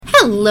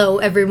Hello,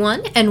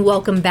 everyone, and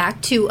welcome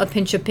back to A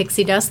Pinch of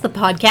Pixie Dust, the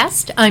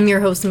podcast. I'm your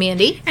host,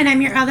 Mandy. And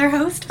I'm your other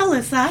host,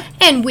 Alyssa.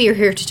 And we're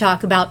here to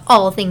talk about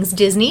all things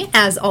Disney,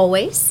 as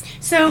always.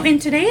 So, in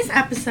today's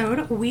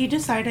episode, we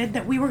decided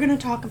that we were going to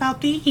talk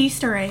about the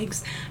Easter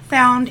eggs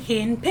found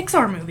in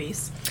Pixar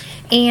movies.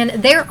 And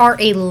there are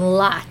a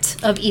lot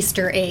of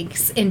Easter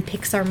eggs in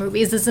Pixar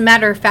movies. As a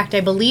matter of fact, I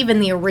believe in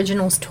the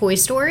originals Toy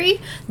Story,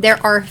 there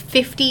are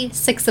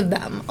 56 of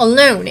them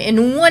alone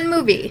in one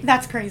movie.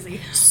 That's crazy.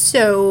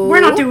 So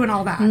we're not doing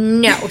all that.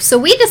 No. So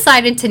we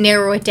decided to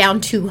narrow it down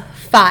to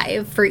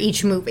 5 for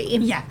each movie.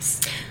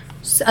 Yes.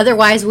 So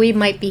otherwise, we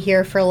might be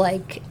here for,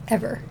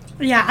 ever.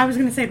 Yeah, I was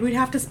going to say, we'd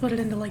have to split it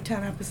into,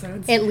 10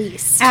 episodes. At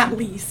least. At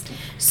least.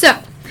 So,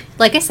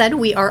 like I said,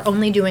 we are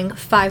only doing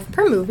 5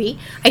 per movie.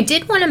 I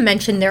did want to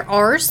mention there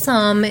are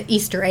some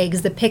Easter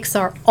eggs that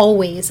Pixar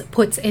always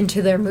puts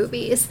into their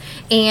movies.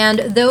 And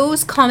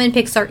those common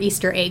Pixar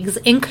Easter eggs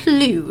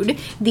include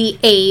the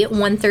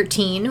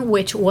A113,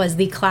 which was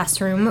the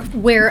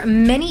classroom where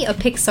many of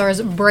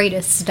Pixar's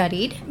brightest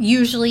studied.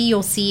 Usually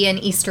you'll see an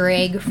Easter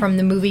egg from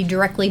the movie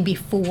directly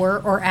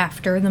before or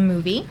after the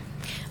movie.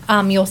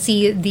 You'll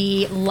see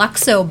the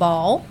Luxo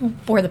ball,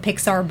 or the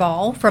Pixar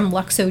ball, from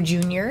Luxo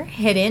Jr.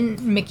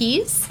 hidden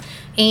Mickey's.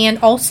 And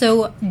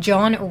also,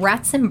 John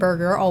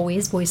Ratzenberger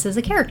always voices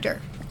a character.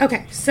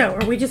 Okay, so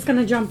are we just going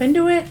to jump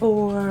into it,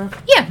 or...?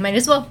 Yeah, might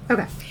as well.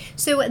 Okay.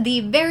 So, the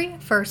very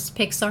first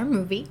Pixar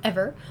movie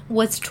ever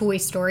was Toy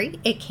Story.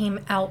 It came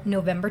out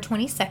November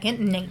 22nd,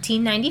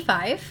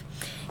 1995.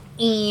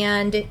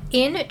 And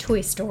in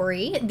Toy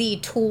Story, the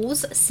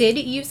tools Sid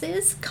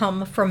uses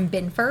come from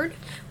Binford,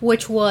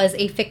 which was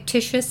a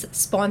fictitious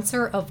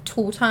sponsor of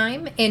Tool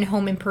Time in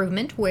Home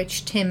Improvement,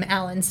 which Tim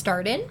Allen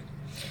starred in.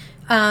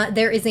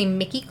 There is a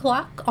Mickey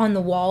clock on the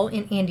wall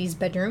in Andy's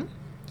bedroom.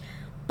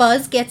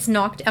 Buzz gets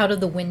knocked out of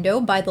the window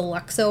by the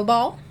Luxo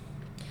ball.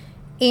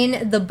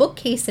 In the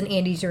bookcase in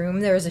Andy's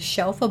room, there is a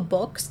shelf of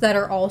books that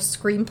are all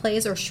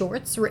screenplays or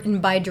shorts written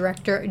by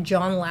director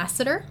John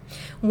Lasseter.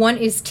 One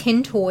is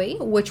Tin Toy,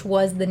 which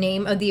was the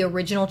name of the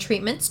original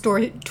treatment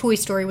Toy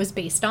Story was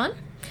based on.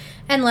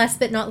 And last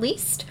but not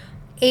least,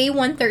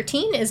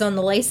 A113 is on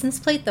the license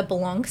plate that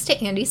belongs to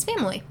Andy's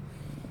family.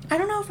 I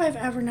don't know if I've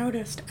ever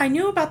noticed. I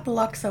knew about the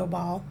Luxo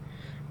ball,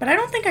 but I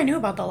don't think I knew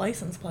about the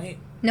license plate.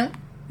 No?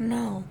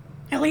 No.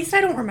 At least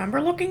I don't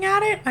remember looking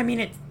at it. I mean,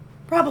 it's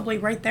probably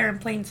right there in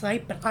plain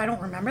sight, but I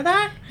don't remember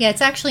that. Yeah, it's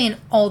actually in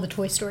all the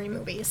Toy Story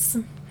movies.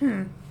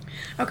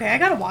 Okay, I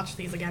gotta watch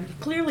these again.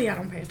 Clearly I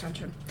don't pay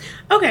attention.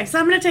 Okay, so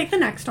I'm gonna take the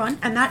next one,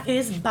 and that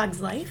is Bug's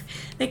Life.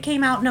 It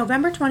came out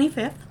November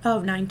 25th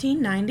of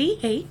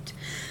 1998.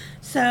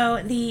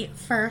 So the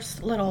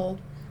first little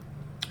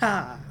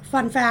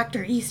fun fact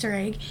or Easter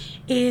egg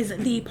is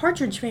the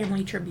Partridge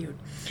Family tribute.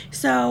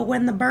 So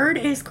when the bird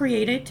is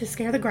created to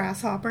scare the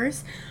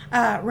grasshoppers,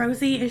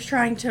 Rosie is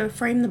trying to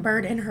frame the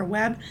bird in her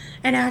web,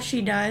 and as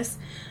she does,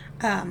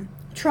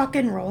 Truck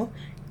and Roll,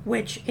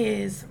 which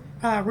is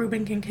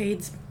Reuben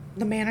Kincaid's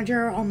the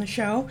manager on the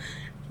show,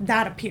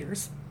 that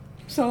appears.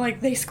 So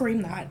they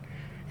scream that,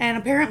 and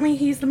apparently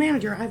he's the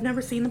manager. I've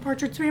never seen the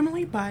Partridge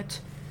Family, but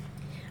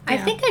yeah. I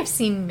think I've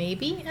seen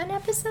maybe an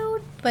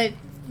episode, but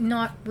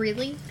not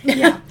really.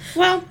 Yeah.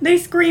 Well, they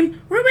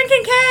scream Reuben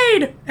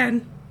Kincaid,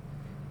 and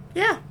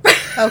yeah.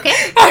 Okay.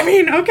 I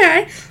mean,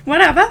 okay,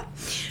 whatever.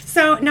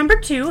 So, number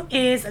 2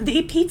 is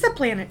the Pizza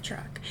Planet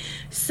truck.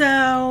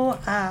 So,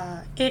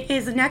 it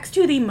is next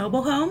to the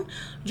mobile home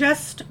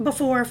just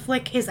before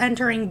Flick is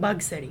entering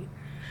Bug City.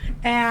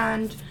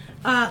 And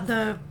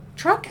the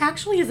truck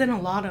actually is in a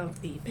lot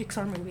of the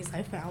Pixar movies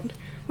I found,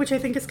 which I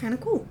think is kind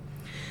of cool.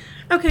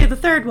 Okay, the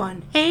third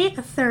one,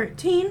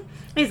 A13,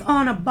 is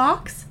on a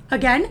box,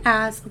 again,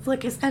 as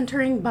Flick is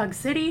entering Bug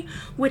City,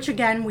 which,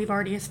 again, we've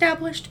already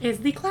established is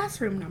the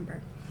classroom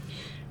number.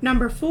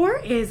 Number 4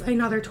 is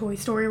another Toy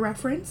Story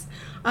reference.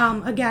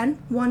 Again,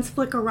 once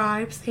Flick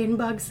arrives in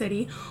Bug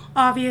City,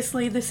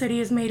 obviously the city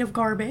is made of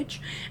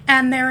garbage,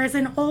 and there is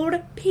an old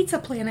Pizza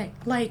Planet,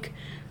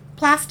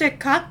 plastic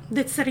cup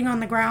that's sitting on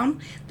the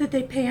ground that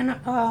they pan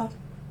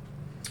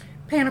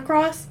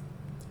across.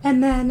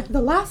 And then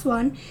the last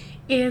one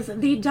is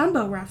the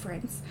Dumbo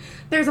reference.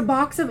 There's a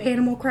box of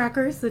animal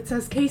crackers that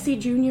says Casey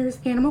Jr.'s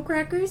Animal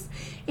Crackers,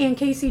 and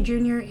Casey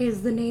Jr.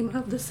 is the name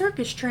of the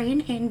circus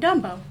train in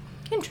Dumbo.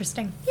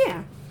 Interesting.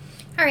 Yeah.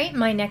 All right,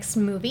 my next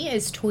movie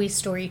is Toy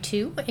Story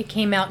 2. It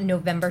came out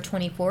November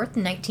 24th,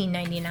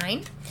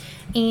 1999.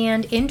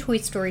 And in Toy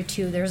Story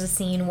 2, there's a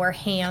scene where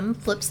Ham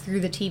flips through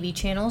the TV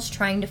channels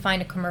trying to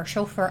find a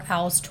commercial for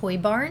Al's Toy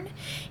Barn.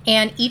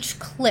 And each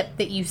clip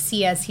that you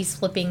see as he's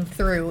flipping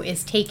through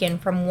is taken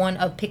from one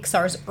of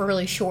Pixar's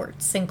early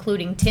shorts,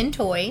 including Tin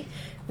Toy,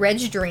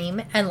 Red's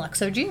Dream, and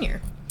Luxo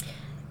Jr.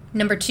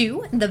 Number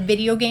 2, the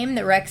video game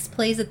that Rex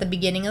plays at the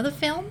beginning of the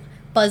film,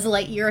 Buzz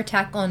Lightyear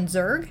Attack on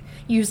Zurg,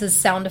 uses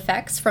sound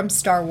effects from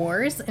Star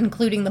Wars,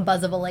 including the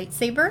buzz of a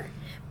lightsaber,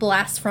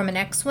 blasts from an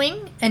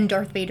X-Wing, and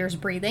Darth Vader's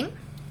breathing.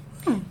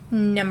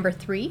 Number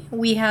 3,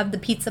 we have the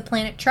Pizza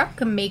Planet truck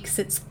makes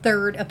its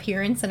third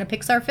appearance in a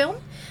Pixar film.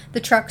 The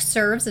truck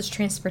serves as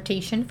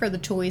transportation for the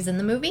toys in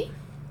the movie.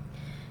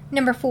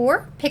 Number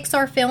 4,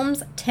 Pixar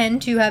films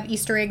tend to have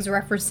Easter eggs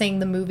referencing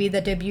the movie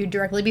that debuted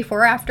directly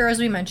before or after, as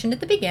we mentioned at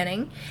the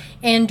beginning.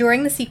 And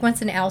during the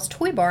sequence in Al's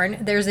Toy Barn,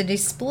 there's a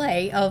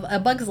display of A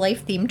Bug's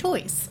Life themed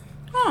toys.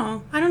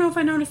 Oh, I don't know if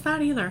I noticed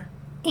that either.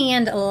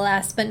 And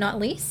last but not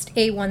least,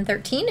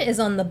 A113 is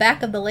on the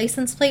back of the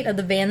license plate of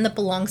the van that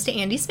belongs to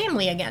Andy's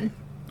family again.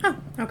 Oh,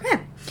 okay.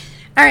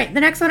 All right,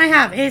 the next one I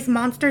have is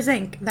Monsters,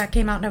 Inc. That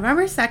came out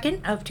November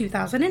 2nd of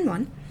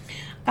 2001.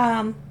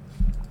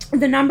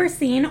 The number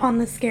seen on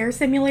the Scare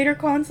Simulator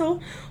console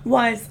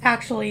was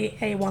actually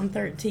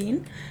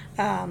A113.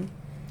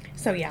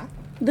 So yeah.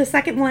 The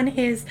second one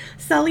is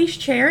Sully's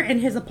chair in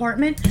his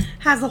apartment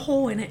has a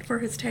hole in it for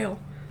his tail.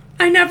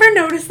 I never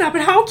noticed that,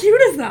 but how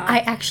cute is that? I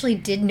actually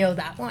did know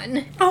that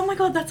one. Oh my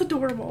god, that's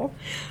adorable.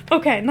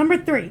 Okay, number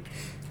 3.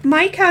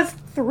 Mike has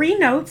 3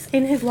 notes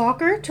in his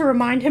locker to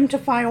remind him to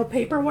file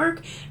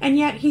paperwork, and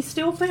yet he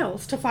still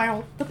fails to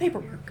file the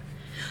paperwork.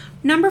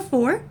 Number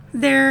 4,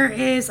 there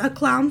is a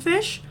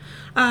clownfish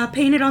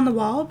painted on the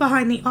wall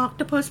behind the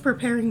octopus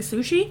preparing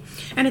sushi,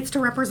 and it's to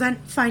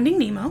represent Finding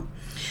Nemo.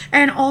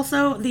 And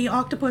also, the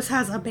octopus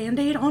has a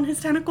Band-Aid on his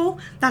tentacle.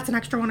 That's an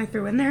extra one I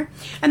threw in there.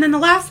 And then the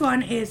last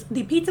one is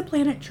the Pizza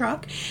Planet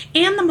truck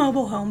and the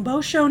mobile home,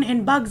 both shown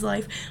in Bug's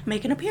Life,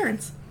 make an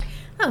appearance.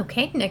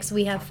 Okay, next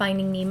we have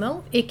Finding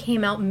Nemo. It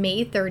came out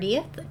May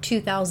 30th,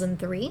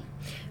 2003.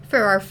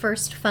 For our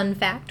first fun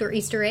fact or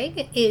Easter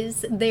egg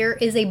is there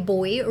is a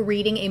boy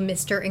reading a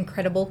Mr.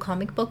 Incredible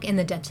comic book in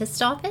the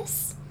dentist's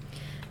office.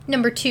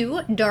 Number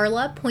 2,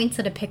 Darla points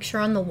at a picture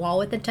on the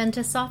wall at the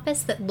dentist's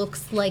office that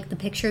looks like the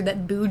picture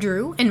that Boo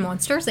drew in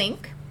Monsters,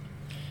 Inc.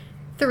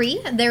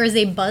 3, there is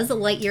a Buzz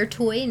Lightyear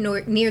toy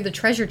near the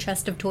treasure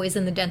chest of toys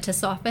in the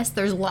dentist's office.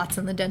 There's lots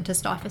in the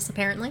dentist's office,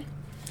 apparently.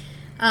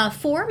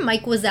 4,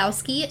 Mike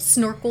Wazowski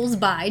snorkels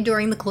by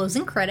during the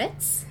closing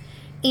credits.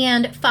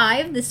 And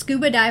 5, the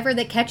scuba diver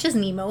that catches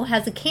Nemo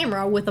has a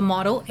camera with a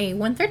model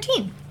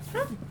A113.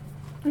 Oh.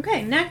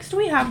 Okay, next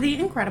we have The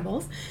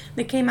Incredibles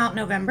that came out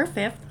November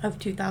 5th of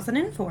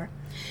 2004.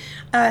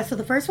 So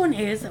the first one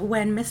is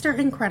when Mr.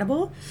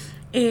 Incredible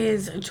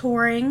is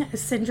touring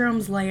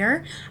Syndrome's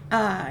lair,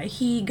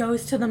 he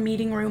goes to the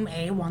meeting room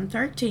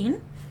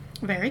A113.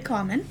 Very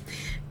common.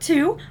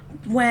 2,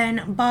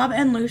 when Bob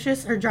and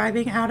Lucius are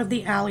driving out of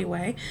the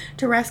alleyway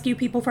to rescue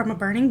people from a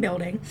burning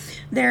building,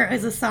 there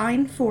is a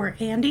sign for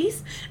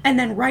Andy's, and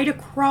then right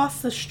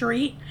across the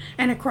street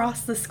and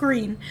across the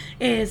screen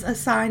is a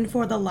sign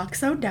for the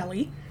Luxo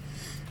Deli.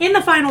 In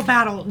the final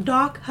battle,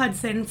 Doc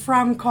Hudson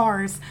from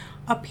Cars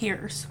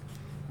appears,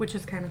 which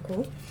is kind of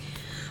cool.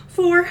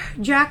 4,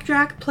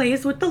 Jack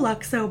plays with the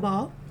Luxo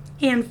ball.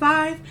 And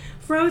 5,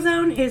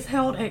 Frozone is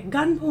held at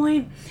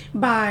gunpoint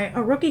by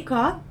a rookie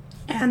cop,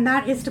 and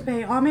that is to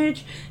pay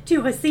homage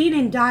to a scene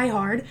in Die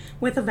Hard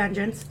with a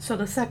Vengeance, so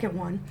the second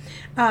one.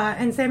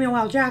 And Samuel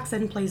L.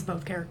 Jackson plays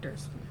both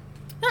characters.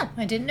 Oh,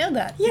 I didn't know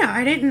that. Yeah,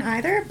 I didn't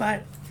either,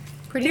 but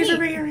these neat. are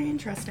very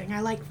interesting. I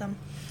like them.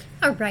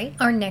 All right,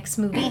 our next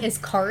movie is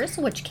Cars,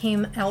 which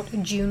came out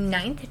June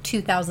 9th,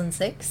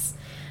 2006.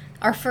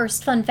 Our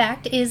first fun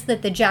fact is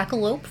that the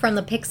jackalope from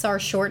the Pixar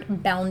short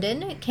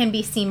Boundin' can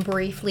be seen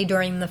briefly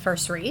during the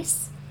first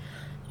race.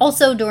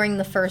 Also during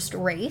the first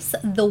race,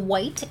 the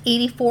white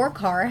 84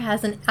 car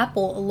has an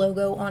Apple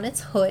logo on its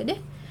hood.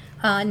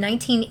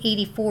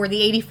 1984,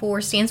 the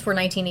 84 stands for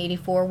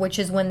 1984, which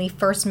is when the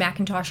first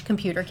Macintosh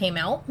computer came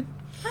out.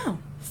 Oh.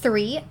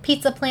 3,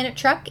 Pizza Planet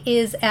truck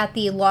is at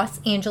the Los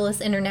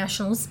Angeles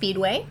International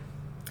Speedway.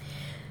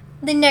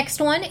 The next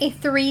one, a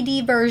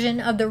 3D version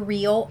of the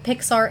real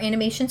Pixar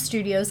Animation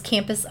Studios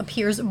campus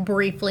appears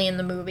briefly in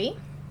the movie.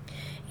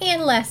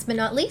 And last but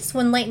not least,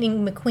 when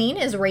Lightning McQueen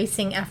is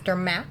racing after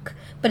Mac,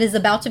 but is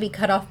about to be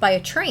cut off by a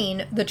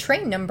train, the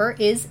train number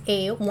is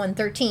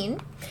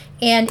A113.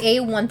 And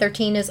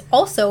A113 is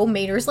also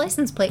Mater's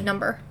license plate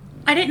number.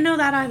 I didn't know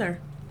that either.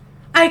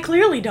 I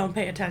clearly don't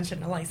pay attention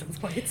to license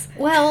plates.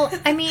 Well,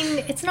 I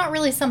mean, it's not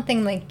really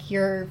something like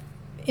you're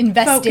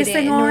invested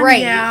Focusing in, on, right,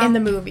 yeah. in the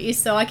movie,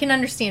 so I can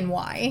understand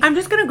why. I'm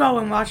just going to go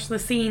and watch the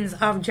scenes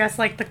of just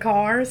like the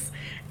cars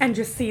and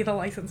just see the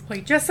license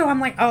plate, just so I'm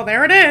like, oh,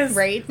 there it is.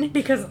 Right.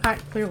 Because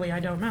clearly I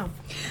don't know.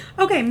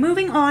 Okay,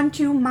 moving on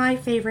to my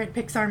favorite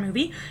Pixar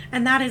movie,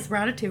 and that is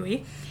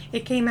Ratatouille.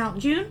 It came out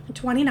June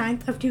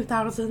 29th of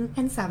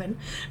 2007,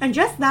 and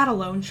just that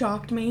alone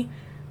shocked me,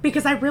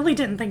 because I really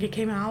didn't think it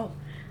came out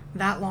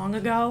that long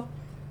ago,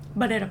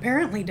 but it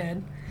apparently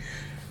did.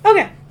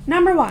 Okay,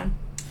 number 1.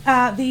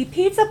 The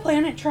Pizza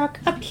Planet truck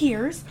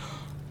appears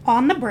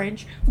on the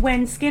bridge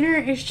when Skinner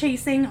is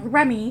chasing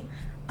Remy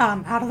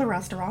out of the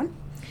restaurant.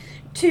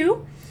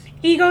 2,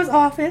 Ego's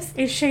office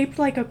is shaped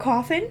like a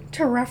coffin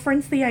to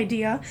reference the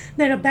idea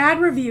that a bad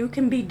review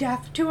can be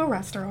death to a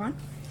restaurant.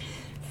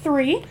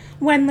 3,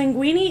 when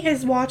Linguini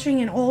is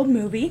watching an old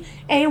movie,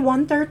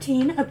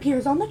 A113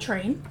 appears on the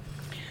train.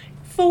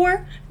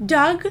 4,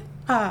 Doug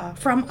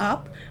from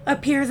Up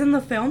appears in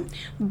the film,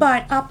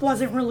 but Up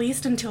wasn't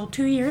released until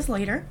 2 years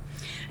later.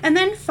 And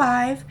then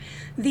 5,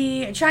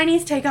 the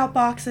Chinese takeout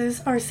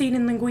boxes are seen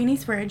in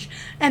Linguini's fridge,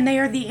 and they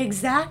are the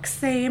exact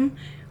same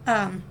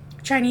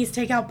Chinese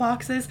takeout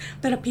boxes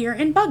that appear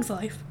in Bug's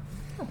Life.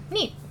 Oh,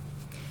 neat.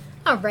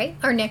 All right,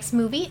 our next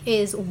movie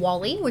is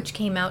WALL-E, which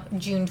came out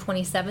June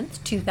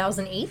 27th,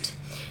 2008.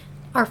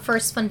 Our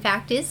first fun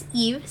fact is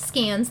Eve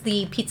scans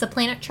the Pizza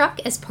Planet truck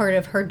as part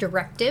of her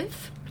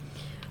directive.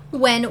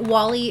 When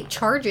WALL-E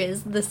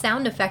charges, the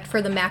sound effect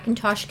for the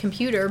Macintosh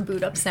computer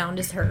boot up sound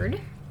is heard.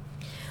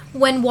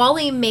 When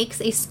WALL-E makes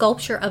a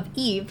sculpture of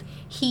Eve,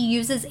 he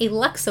uses a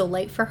Lexo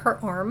light for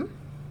her arm.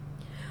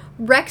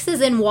 Rex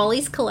is in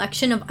WALL-E's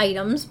collection of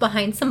items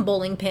behind some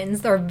bowling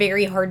pins. They're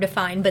very hard to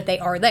find, but they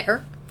are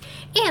there.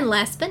 And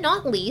last but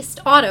not least,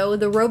 Otto,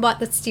 the robot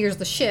that steers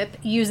the ship,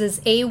 uses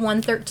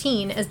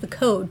A113 as the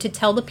code to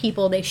tell the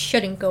people they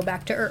shouldn't go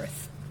back to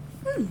Earth.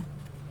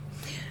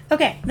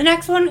 Okay, the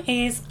next one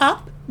is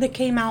Up, that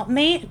came out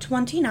May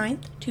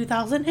 29th,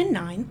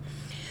 2009.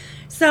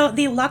 So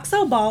the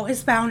Luxo ball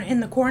is found in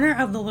the corner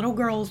of the little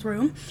girl's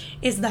room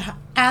as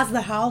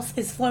the house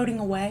is floating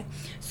away.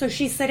 So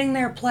she's sitting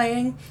there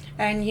playing,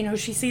 and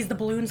she sees the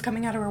balloons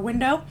coming out of her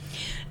window.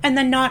 And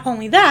then not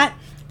only that,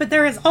 but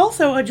there is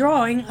also a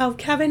drawing of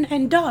Kevin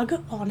and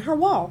Doug on her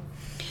wall.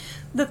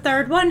 The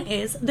third one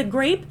is the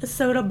grape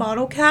soda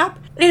bottle cap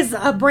is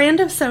a brand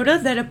of soda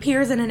that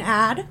appears in an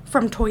ad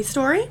from Toy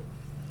Story.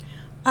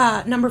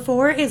 Number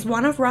 4 is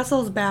one of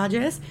Russell's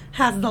badges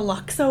has the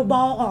Luxo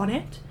ball on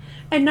it.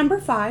 And number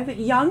 5,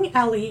 young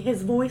Ellie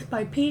is voiced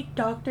by Pete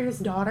Docter's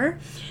daughter,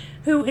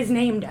 who is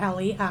named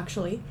Ellie,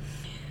 actually.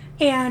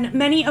 And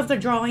many of the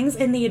drawings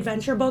in the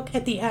adventure book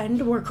at the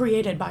end were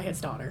created by his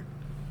daughter.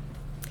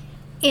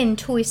 In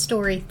Toy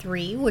Story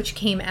 3, which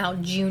came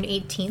out June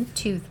 18th,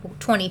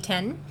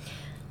 2010,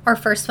 our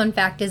first fun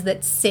fact is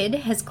that Sid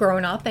has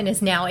grown up and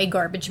is now a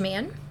garbage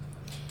man.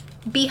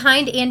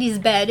 Behind Andy's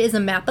bed is a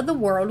map of the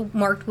world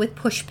marked with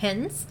push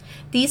pins.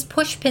 These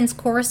push pins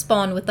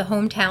correspond with the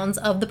hometowns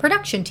of the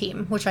production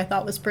team, which I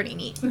thought was pretty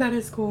neat. That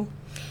is cool.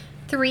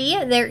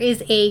 3, there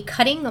is a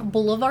Cutting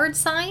Boulevard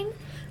sign.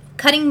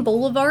 Cutting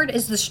Boulevard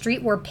is the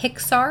street where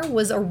Pixar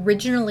was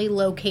originally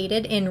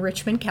located in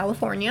Richmond,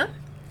 California.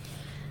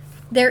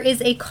 There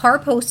is a car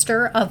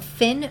poster of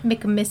Finn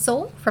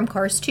McMissile from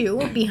Cars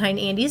 2 behind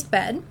Andy's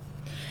bed.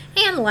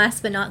 And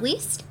last but not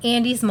least,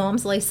 Andy's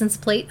mom's license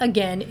plate,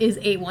 again, is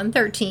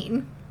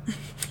A113.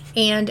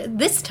 And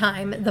this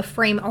time, the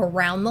frame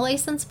around the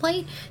license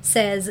plate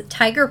says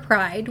Tiger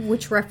Pride,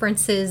 which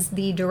references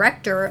the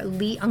director,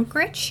 Lee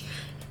Unkrich,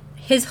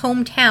 his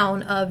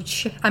hometown of,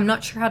 I'm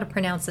not sure how to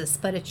pronounce this,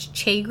 but it's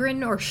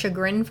Chagrin or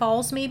Chagrin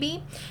Falls,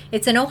 maybe.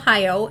 It's in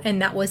Ohio,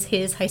 and that was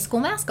his high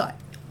school mascot.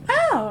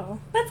 Oh,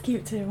 that's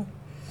cute, too.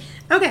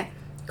 Okay,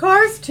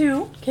 Cars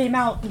 2 came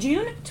out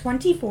June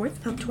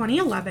 24th of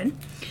 2011,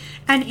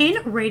 and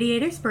in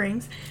Radiator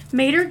Springs,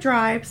 Mater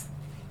drives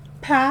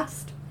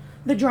past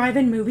the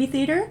drive-in movie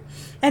theater,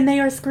 and they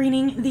are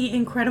screening The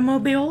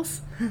Incredimobiles,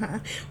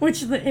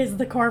 which is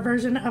the car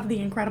version of The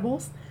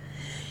Incredibles.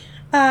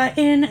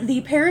 In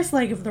the Paris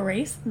leg of the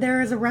race,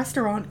 there is a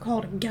restaurant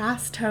called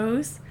Gas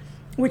Toes,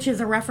 which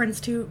is a reference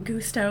to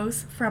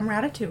Gusteau's from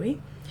Ratatouille.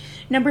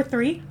 Number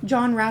 3,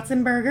 John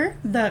Ratzenberger,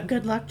 the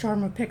good luck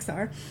charm of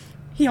Pixar.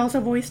 He also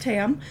voiced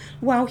Ham,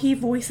 while he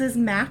voices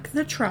Mac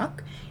the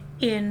truck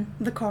in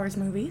the Cars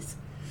movies.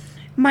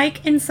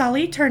 Mike and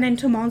Sully turn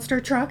into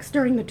monster trucks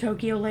during the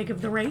Tokyo leg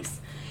of the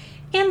race.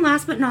 And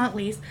last but not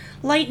least,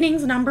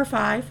 Lightning's number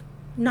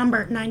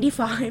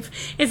 95,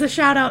 is a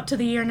shout out to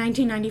the year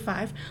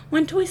 1995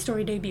 when Toy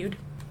Story debuted.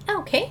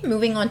 Okay,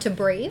 moving on to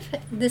Brave.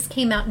 This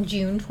came out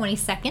June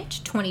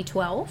 22nd,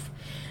 2012.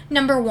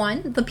 Number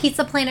 1, the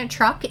Pizza Planet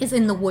truck is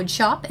in the wood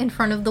shop in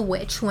front of the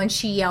witch when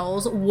she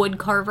yells wood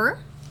carver.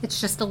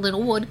 It's just a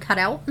little wood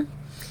cutout.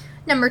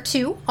 Number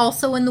 2,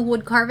 also in the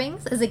wood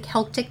carvings, is a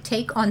Celtic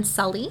take on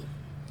Sully.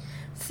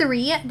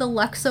 3, the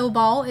Luxo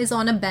ball is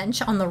on a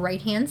bench on the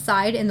right-hand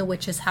side in the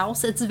witch's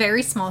house. It's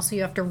very small, so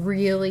you have to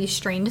really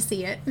strain to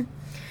see it.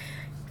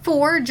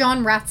 4,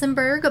 John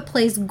Ratzenberg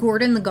plays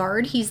Gordon the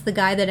Guard. He's the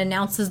guy that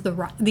announces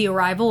the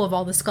arrival of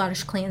all the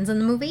Scottish clans in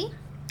the movie.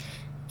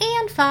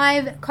 And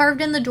 5,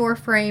 carved in the door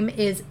frame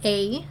is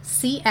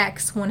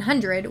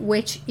ACX100,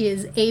 which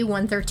is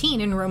A113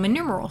 in Roman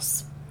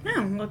numerals.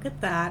 Oh, look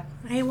at that.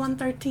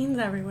 A113's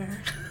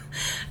everywhere.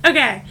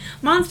 Okay,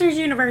 Monsters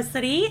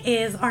University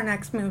is our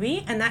next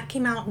movie, and that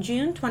came out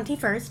June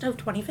 21st of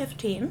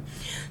 2015.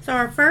 So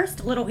our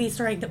first little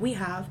Easter egg that we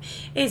have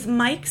is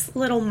Mike's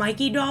little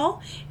Mikey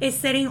doll is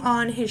sitting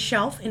on his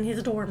shelf in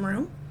his dorm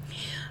room.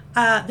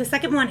 The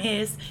second one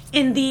is,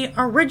 in the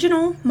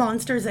original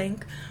Monsters,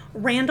 Inc.,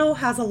 Randall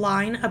has a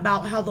line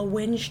about how the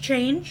winds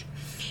change.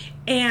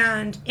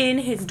 And in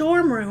his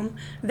dorm room,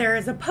 there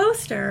is a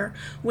poster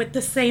with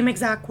the same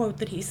exact quote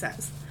that he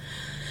says.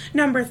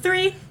 Number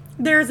 3,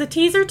 there's a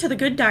teaser to The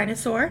Good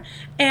Dinosaur,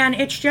 and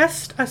it's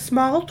just a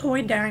small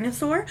toy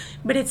dinosaur,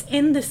 but it's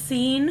in the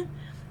scene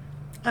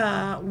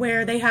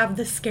where they have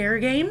the scare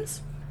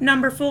games.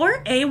 Number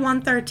 4,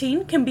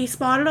 A113 can be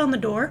spotted on the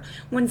door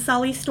when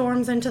Sully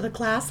storms into the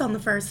class on the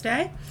first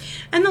day.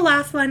 And the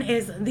last one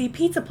is the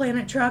Pizza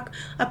Planet truck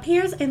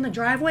appears in the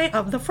driveway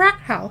of the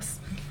frat house.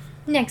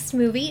 Next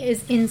movie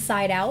is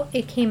Inside Out.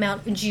 It came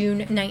out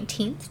June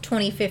 19th,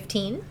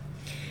 2015.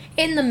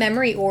 In the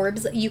memory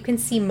orbs, you can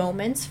see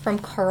moments from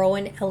Carl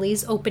and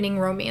Ellie's opening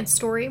romance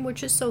story,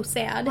 which is so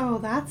sad. Oh,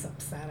 that's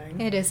upsetting.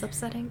 It is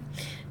upsetting.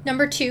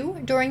 Number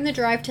 2, during the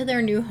drive to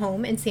their new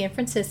home in San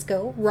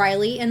Francisco,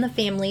 Riley and the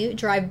family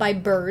drive by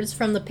birds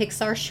from the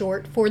Pixar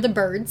short For the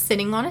Birds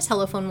sitting on a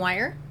telephone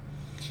wire.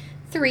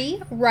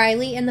 3,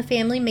 Riley and the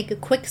family make a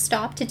quick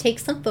stop to take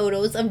some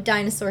photos of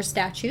dinosaur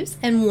statues,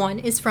 and one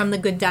is from The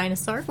Good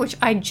Dinosaur, which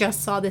I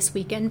just saw this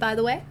weekend, by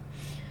the way.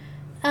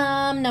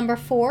 Number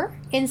 4,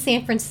 in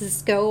San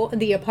Francisco,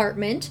 the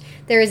apartment,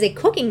 there is a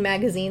cooking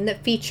magazine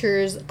that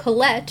features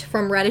Colette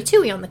from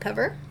Ratatouille on the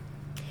cover.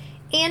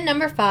 And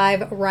number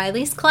 5,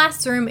 Riley's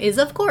classroom is,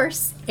 of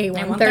course,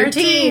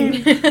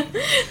 A113.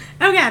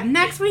 Okay,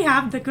 next we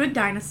have The Good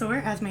Dinosaur.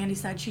 As Mandy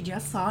said, she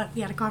just saw it.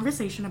 We had a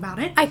conversation about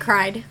it. I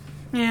cried.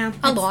 Yeah.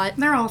 A lot.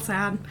 They're all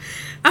sad.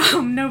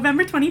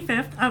 November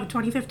 25th of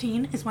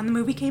 2015 is when the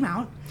movie came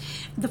out.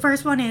 The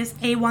first one is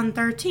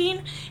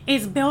A113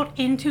 is built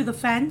into the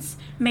fence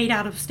made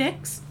out of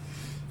sticks.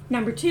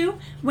 Number 2,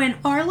 when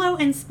Arlo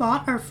and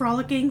Spot are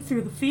frolicking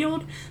through the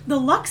field, the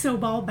Luxo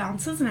ball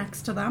bounces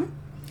next to them.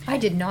 I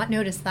did not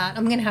notice that.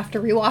 I'm going to have to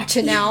rewatch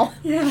it now.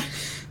 Yeah.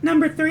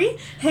 Number 3,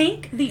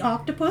 Hank, the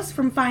octopus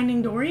from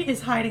Finding Dory,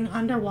 is hiding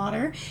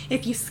underwater.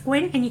 If you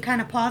squint and you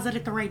kind of pause it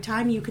at the right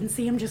time, you can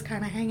see him just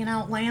kind of hanging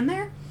out, laying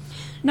there.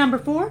 Number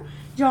 4,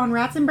 John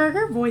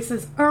Ratzenberger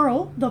voices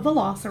Earl, the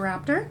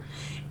velociraptor.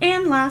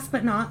 And last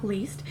but not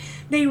least,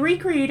 they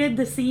recreated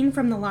the scene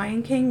from The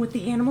Lion King with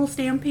the animal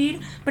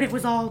stampede, but it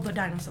was all the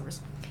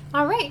dinosaurs.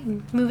 All right,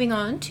 moving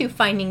on to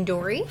Finding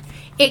Dory.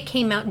 It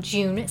came out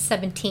June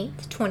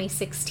 17th,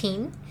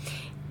 2016.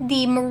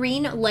 The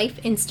Marine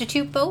Life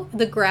Institute boat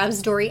that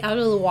grabs Dory out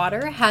of the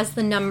water has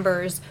the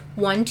numbers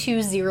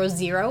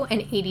 1200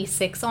 and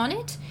 86 on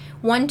it.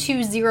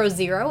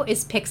 1200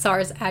 is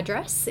Pixar's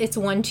address. It's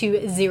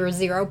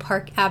 1200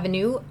 Park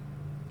Avenue,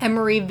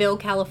 Emeryville,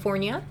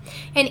 California.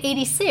 And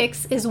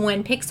 86 is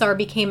when Pixar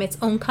became its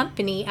own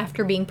company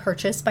after being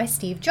purchased by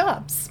Steve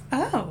Jobs.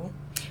 Oh.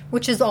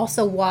 Which is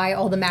also why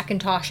all the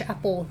Macintosh,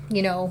 Apple,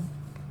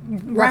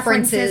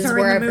 references are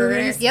wherever. in the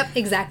movies. Yep,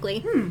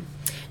 exactly.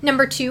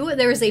 Number 2,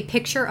 there is a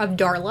picture of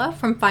Darla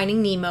from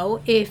Finding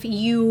Nemo. If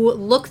you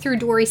look through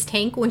Dory's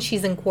tank when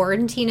she's in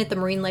quarantine at the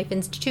Marine Life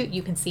Institute,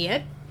 you can see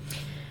it.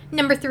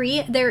 Number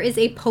 3, there is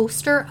a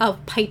poster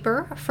of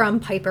Piper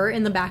from Piper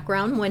in the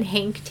background when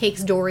Hank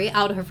takes Dory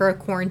out of her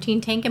quarantine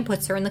tank and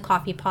puts her in the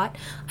coffee pot.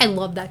 I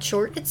love that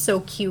short. It's so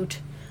cute.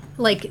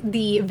 Like,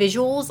 the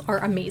visuals are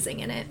amazing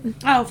in it.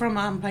 Oh, from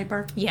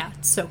Piper. Yeah,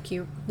 it's so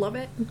cute. Love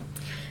it.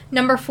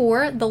 Number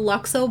 4, the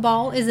Luxo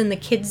ball is in the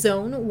kid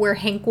zone where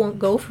Hank won't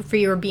go for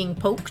fear of being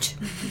poked.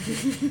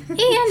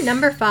 And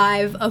number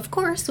 5, of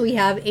course, we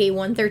have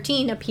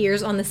A113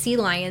 appears on the Sea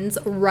Lions,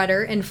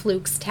 Rudder, and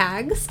Fluke's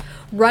tags.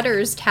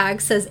 Rudder's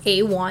tag says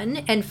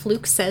A1 and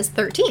Fluke says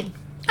 13.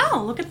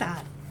 Oh, look at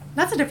that.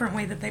 That's a different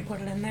way that they put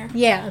it in there.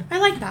 Yeah. I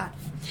like that.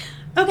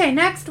 Okay,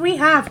 next we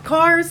have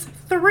Cars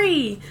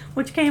 3,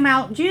 which came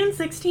out June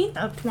 16th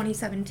of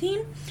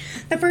 2017.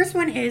 The first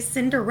one is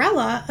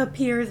Cinderella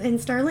appears in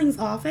Sterling's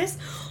office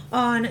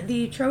on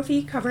the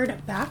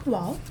trophy-covered back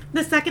wall.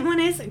 The second one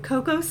is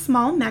Coco's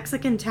Small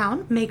Mexican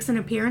Town makes an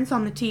appearance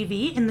on the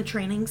TV in the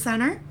training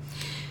center.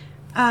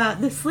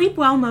 The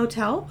Sleepwell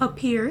Motel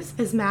appears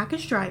as Mac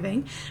is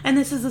driving, and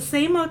this is the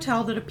same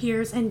motel that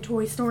appears in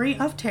Toy Story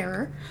of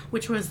Terror,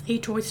 which was a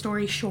Toy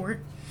Story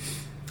short.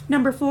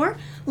 Number 4,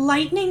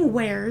 Lightning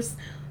wears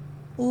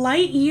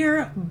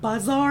Lightyear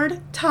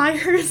Buzzard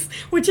tires,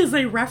 which is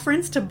a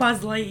reference to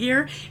Buzz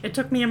Lightyear. It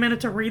took me a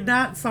minute to read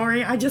that.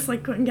 Sorry, I just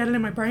couldn't get it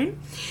in my brain.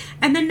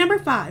 And then number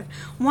 5,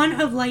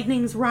 one of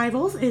Lightning's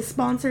rivals is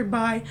sponsored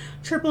by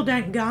Triple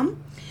Dent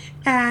Gum,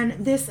 and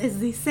this is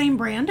the same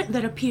brand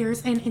that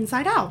appears in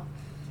Inside Out.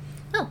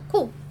 Oh,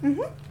 cool.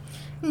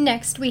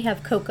 Next, we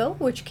have Coco,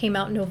 which came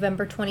out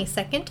November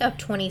 22nd of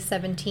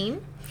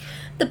 2017.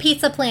 The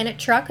Pizza Planet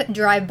truck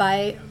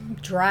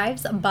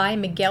drives by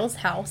Miguel's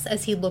house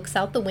as he looks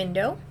out the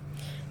window.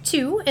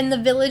 2, in the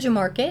village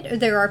market,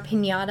 there are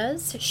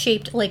piñatas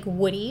shaped like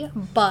Woody,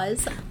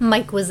 Buzz,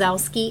 Mike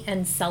Wazowski,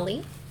 and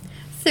Sully.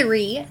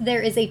 3,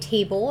 there is a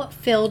table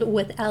filled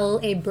with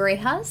El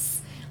Ebrejas.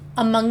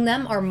 Among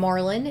them are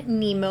Marlin,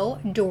 Nemo,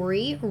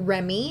 Dory,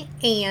 Remy,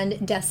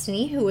 and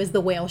Destiny, who is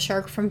the whale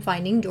shark from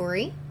Finding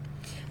Dory.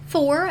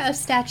 4, a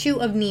statue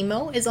of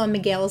Nemo is on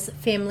Miguel's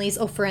family's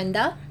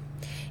ofrenda.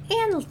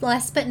 And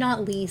last but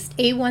not least,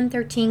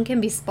 A113 can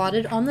be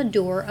spotted on the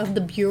door of the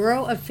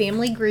Bureau of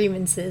Family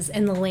Grievances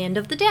in the Land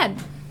of the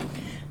Dead.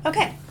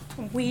 Okay,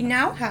 we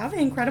now have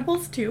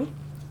Incredibles 2,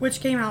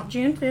 which came out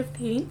June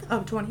 15th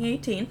of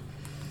 2018.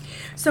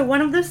 So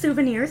one of the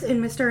souvenirs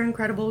in Mr.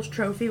 Incredible's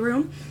trophy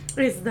room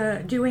is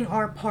the Doing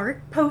Our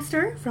Part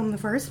poster from the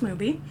first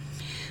movie.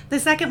 The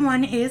second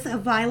one is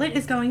Violet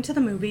is going to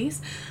the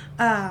movies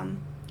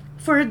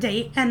for a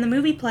date, and the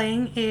movie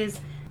playing is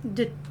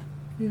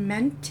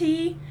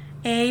Dementi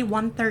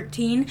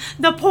A113.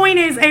 The point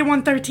is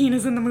A113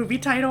 is in the movie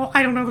title.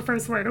 I don't know the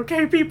first word,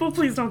 okay, people?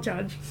 Please don't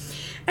judge.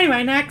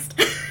 Anyway, next.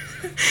 The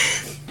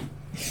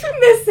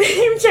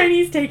same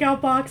Chinese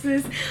takeout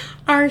boxes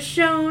are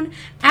shown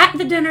at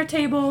the dinner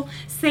table.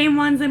 Same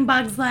ones in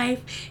Bug's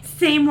Life.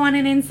 Same one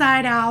in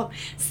Inside Out.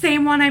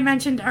 Same one I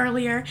mentioned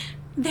earlier.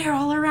 They're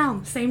all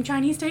around. Same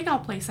Chinese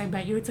takeout place. I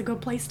bet you it's a good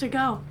place to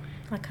go.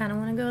 I kind of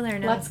want to go there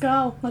now. Let's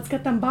go. Let's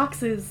get them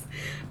boxes.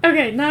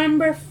 Okay,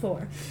 number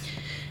 4.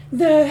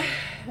 The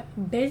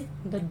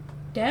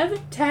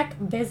Dev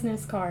Tech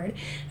business card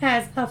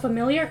has a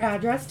familiar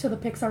address to the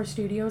Pixar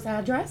Studios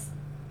address.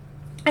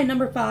 And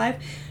number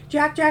 5,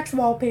 Jack's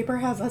wallpaper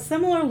has a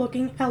similar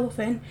looking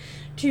elephant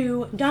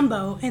to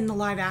Dumbo in the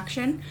live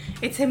action.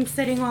 It's him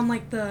sitting on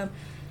like the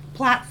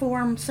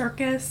platform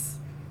circus.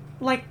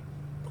 Like,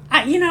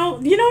 you know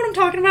what I'm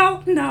talking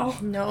about? No.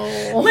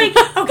 Like,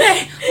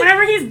 okay,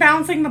 whenever he's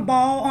bouncing the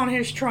ball on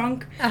his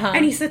trunk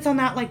and he sits on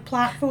that like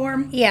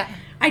platform. Yeah.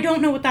 I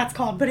don't know what that's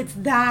called, but it's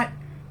that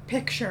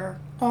picture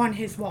on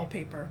his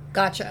wallpaper.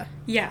 Gotcha.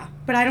 Yeah,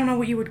 but I don't know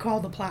what you would call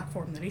the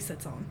platform that he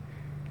sits on.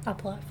 A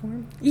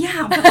platform?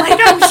 Yeah, but like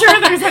I'm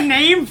sure there's a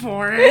name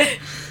for it.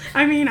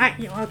 I mean,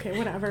 okay,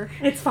 whatever.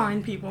 It's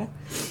fine, people.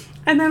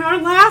 And then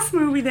our last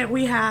movie that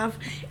we have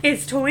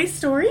is Toy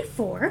Story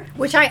 4.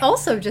 Which I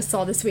also just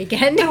saw this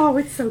weekend. Oh,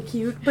 it's so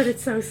cute, but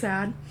it's so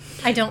sad.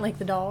 I don't like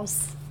the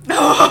dolls.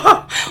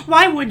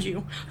 Why would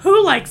you?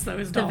 Who likes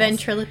those dolls? The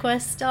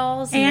ventriloquist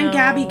dolls? And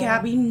no.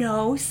 Gabby.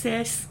 No,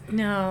 sis.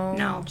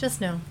 No. Just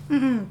no.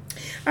 Mm-mm.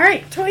 All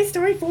right, Toy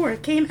Story 4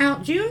 came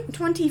out June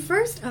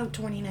 21st of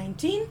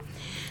 2019.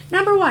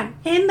 Number 1,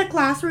 in the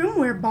classroom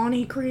where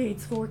Bonnie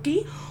creates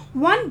Forky,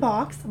 one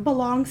box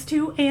belongs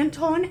to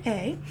Anton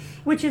A,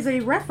 which is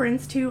a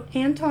reference to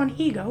Anton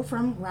Ego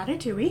from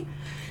Ratatouille.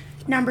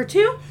 Number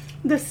 2,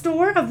 the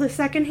store of the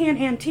secondhand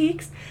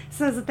antiques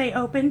says that they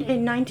opened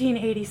in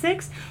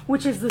 1986,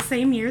 which is the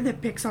same year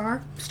that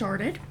Pixar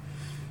started.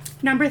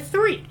 Number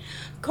 3,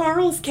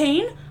 Carl's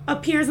cane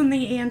appears in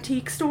the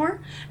antique store,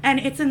 and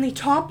it's in the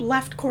top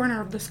left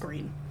corner of the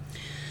screen.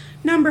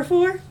 Number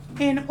 4,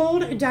 an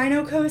old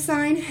Dinoco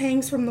sign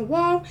hangs from the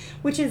wall,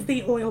 which is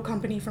the oil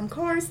company from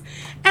Cars.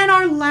 And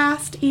our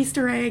last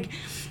Easter egg,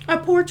 a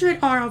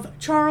portrait of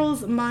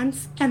Charles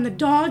Muntz and the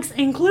dogs,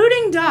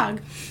 including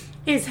Doug,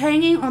 is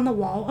hanging on the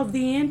wall of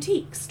the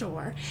antique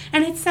store.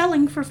 And it's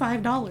selling for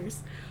 $5.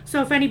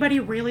 So if anybody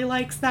really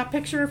likes that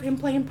picture of him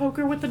playing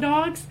poker with the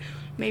dogs,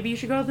 maybe you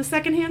should go to the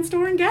secondhand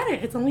store and get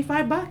it. It's only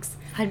 $5.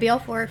 I'd be all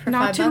for it for $5.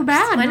 Not too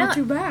bad. Why Not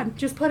too bad.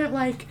 Just put it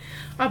like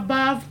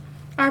above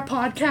our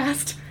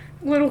podcast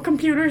little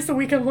computer so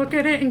we can look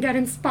at it and get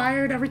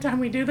inspired every time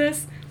we do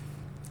this.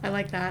 I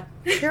like that.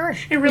 Sure.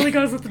 It really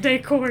goes with the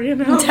decor, you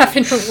know?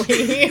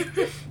 Definitely.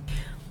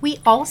 We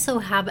also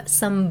have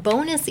some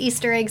bonus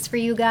Easter eggs for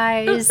you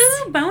guys.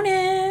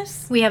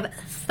 Bonus! We have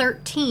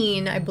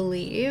 13, I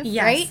believe.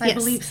 Yes, right? I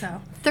believe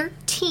so.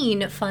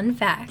 13 fun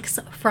facts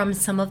from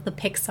some of the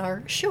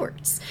Pixar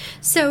shorts.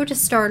 So to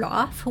start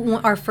off,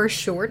 our first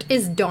short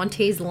is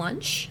Dante's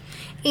Lunch.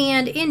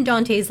 And in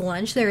Dante's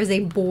Lunch, there is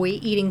a boy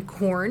eating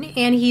corn,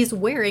 and he's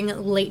wearing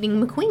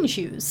Lightning McQueen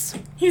shoes.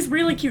 He's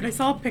really cute. I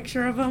saw a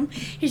picture of him.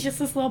 He's just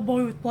this little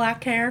boy with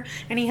black hair,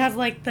 and he has,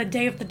 like, the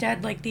Day of the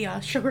Dead, like, the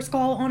sugar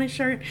skull on his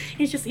shirt.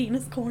 He's just eating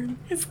his corn.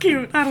 It's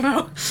cute. I don't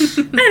know.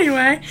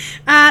 Anyway,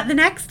 the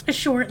next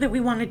short that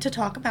we wanted to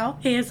talk about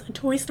is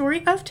Toy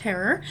Story of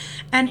Terror.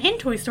 And in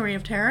Toy Story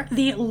of Terror,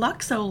 the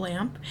Luxo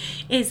lamp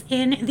is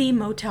in the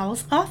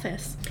motel's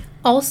office.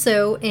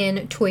 Also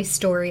in Toy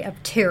Story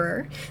of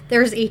Terror,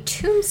 there's a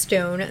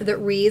tombstone that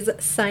reads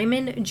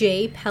Simon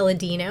J.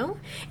 Palladino,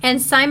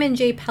 and Simon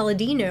J.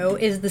 Palladino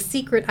is the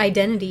secret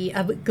identity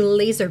of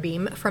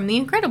Glazerbeam from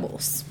The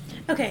Incredibles.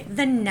 Okay,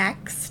 the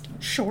next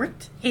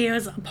short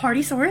is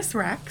Partysaurus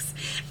Rex,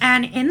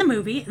 and in the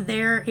movie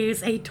there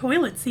is a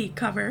toilet seat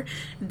cover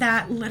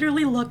that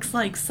literally looks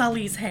like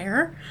Sully's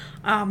hair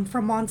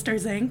from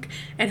Monsters, Inc.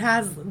 It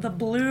has the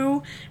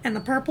blue and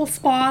the purple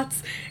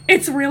spots.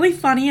 It's really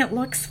funny. It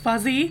looks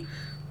fuzzy.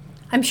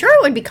 I'm sure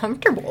it would be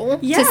comfortable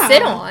to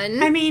sit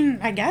on. I mean,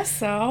 I guess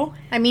so.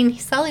 I mean,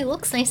 Sully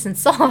looks nice and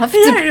soft.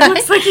 Yeah, it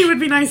looks like he would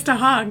be nice to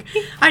hug.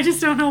 I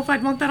just don't know if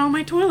I'd want that on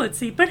my toilet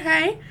seat, but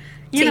hey.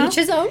 You know, each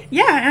his own.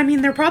 Yeah, I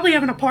mean, they're probably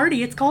having a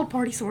party. It's called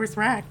Partysaurus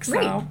Rex, so.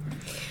 Right.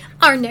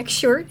 Our next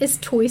short is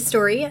Toy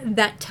Story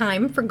That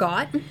Time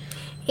Forgot.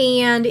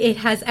 And it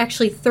has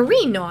actually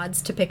 3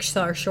 nods to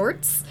Pixar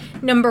shorts.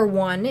 Number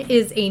 1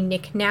 is a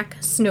knick-knack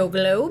snow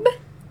globe.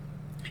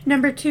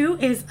 Number 2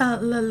 is a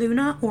La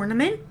Luna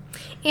ornament.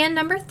 And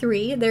number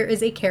 3, there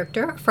is a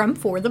character from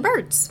For the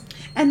Birds.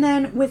 And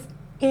then with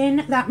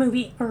in that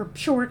movie, or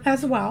short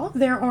as well,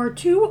 there are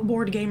 2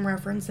 board game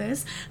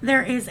references.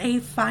 There is a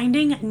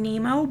Finding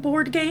Nemo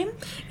board game.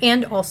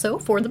 And also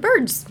For the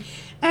Birds.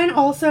 And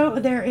also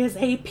there is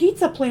a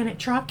Pizza Planet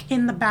truck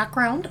in the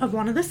background of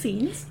one of the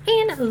scenes.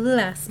 And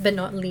last but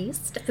not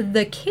least,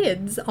 the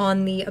kids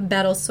on the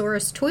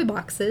Battlesaurus toy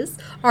boxes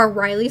are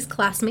Riley's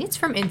classmates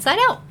from Inside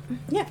Out.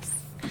 Yes.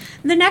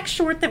 The next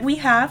short that we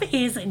have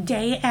is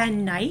Day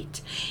and Night,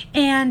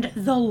 and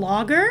the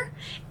logger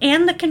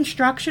and the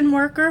construction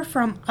worker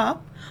from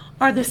Up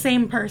are the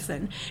same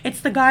person. It's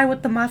the guy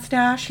with the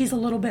mustache. He's a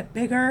little bit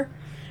bigger.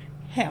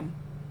 Him.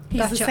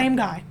 He's Gotcha. the same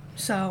guy.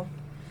 So,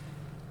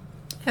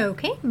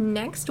 Okay,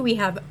 next we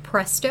have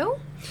Presto.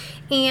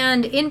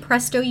 And in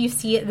Presto, you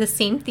see the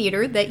same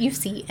theater that you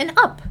see in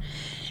Up.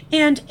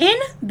 and in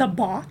the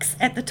box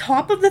at the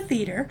top of the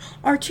theater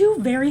are 2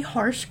 very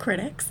harsh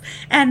critics,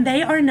 and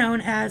they are known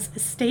as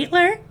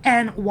Statler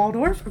and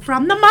Waldorf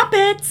from the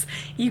Muppets.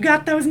 You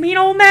got those mean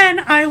old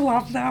men. I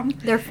love them.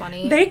 They're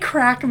funny. They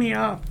crack me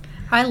up.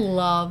 I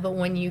love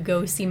when you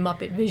go see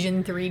Muppet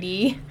Vision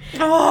 3D.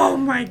 Oh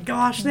my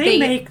gosh, they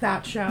make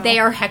that show. They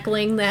are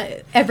heckling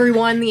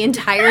everyone the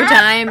entire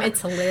time.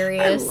 It's I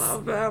hilarious.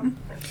 love them.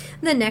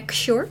 The next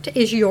short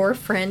is Your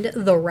Friend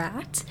the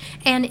Rat,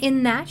 and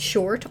in that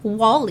short,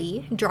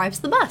 Wally drives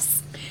the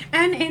bus.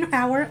 And in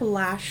our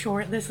last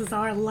short, this is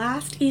our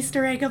last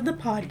Easter egg of the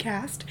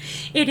podcast.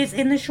 It is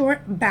in the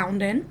short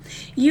Bounden.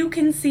 You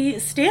can see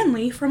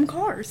Stanley from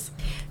Cars.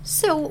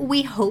 So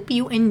we hope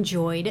you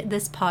enjoyed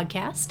this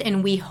podcast,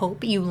 and we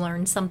hope you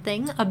learned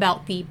something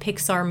about the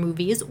Pixar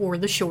movies or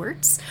the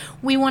shorts.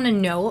 We want to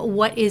know,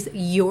 what is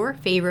your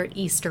favorite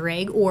Easter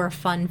egg or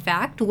fun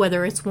fact,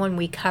 whether it's one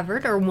we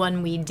covered or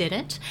one we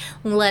didn't.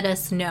 Let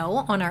us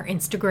know on our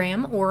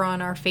Instagram or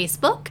on our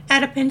Facebook.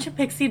 At A Pinch of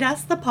Pixie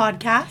Dust, the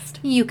podcast.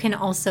 You can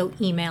also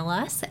email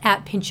us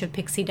at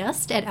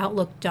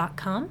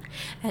pinchofpixiedust@outlook.com.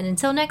 And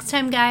until next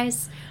time,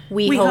 guys,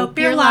 we hope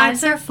your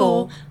lives are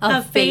full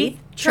of faith,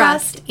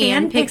 trust,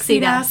 and pixie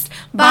dust.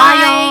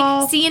 Bye!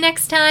 y'all. See you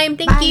next time.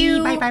 Thank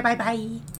you. Bye.